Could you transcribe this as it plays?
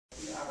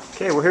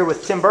Okay, we're here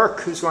with Tim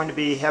Burke, who's going to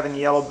be having the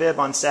yellow bib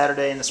on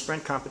Saturday in the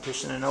sprint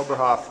competition in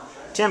Oberhof.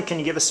 Tim, can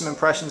you give us some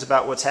impressions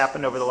about what's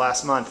happened over the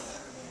last month?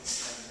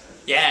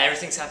 Yeah,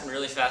 everything's happened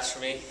really fast for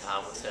me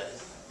with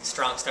a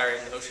strong start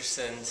in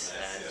Ostersund,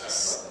 and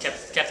just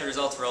kept the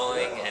results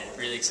rolling, and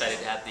really excited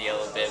to have the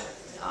yellow bib.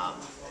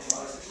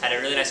 Had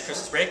a really nice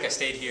Christmas break. I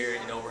stayed here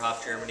in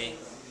Oberhof, Germany,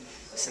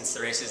 since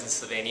the races in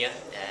Slovenia,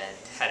 and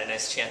had a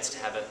nice chance to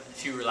have a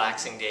few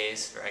relaxing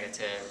days where I got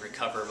to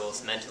recover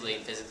both mentally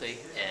and physically.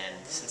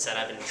 And since then,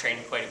 I've been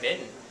training quite a bit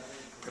and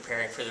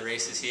preparing for the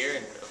races here,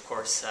 and of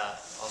course,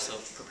 also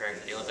preparing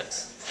for the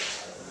Olympics.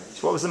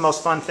 So what was the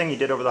most fun thing you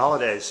did over the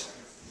holidays?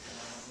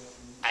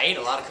 I ate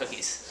a lot of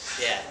cookies.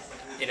 Yeah,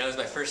 it was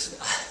my first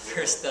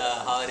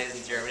holidays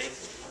in Germany,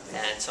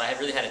 and so I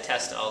really had to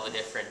test all the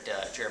different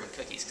German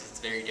cookies because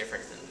it's very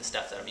different than the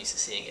stuff that I'm used to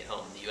seeing at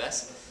home in the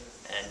U.S.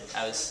 And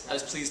I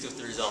was pleased with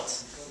the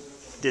results.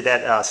 Did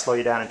that slow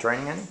you down in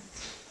training any?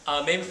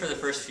 Maybe for the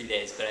first few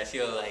days, but I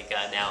feel like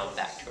now I'm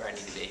back to where I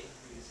need to be.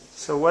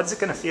 So what's it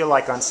going to feel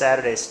like on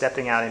Saturday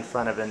stepping out in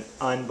front of an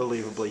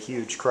unbelievably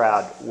huge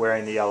crowd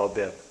wearing the yellow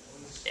bib?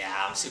 Yeah,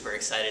 I'm super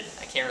excited.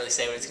 I can't really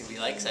say what it's going to be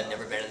like because I've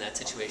never been in that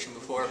situation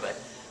before, but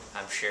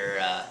I'm sure.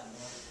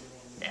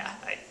 Yeah,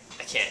 I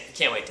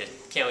can't wait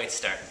to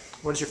start.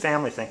 What does your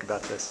family think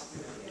about this?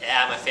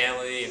 Yeah, my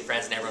family and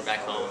friends and everyone back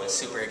home is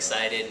super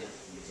excited and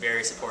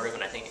very supportive,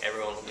 and I think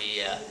everyone will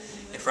be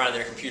in front of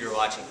their computer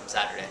watching from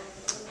Saturday.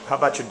 How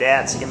about your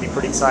dad? Is he going to be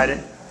pretty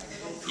excited?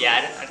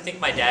 Yeah, I think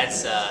my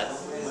dad's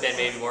been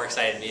maybe more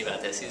excited than me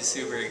about this. He's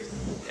super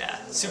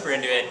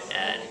into it,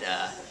 and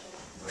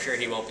I'm sure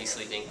he won't be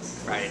sleeping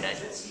Friday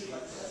night.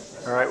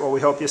 All right, well, we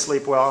hope you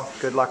sleep well.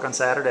 Good luck on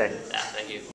Saturday. Yeah,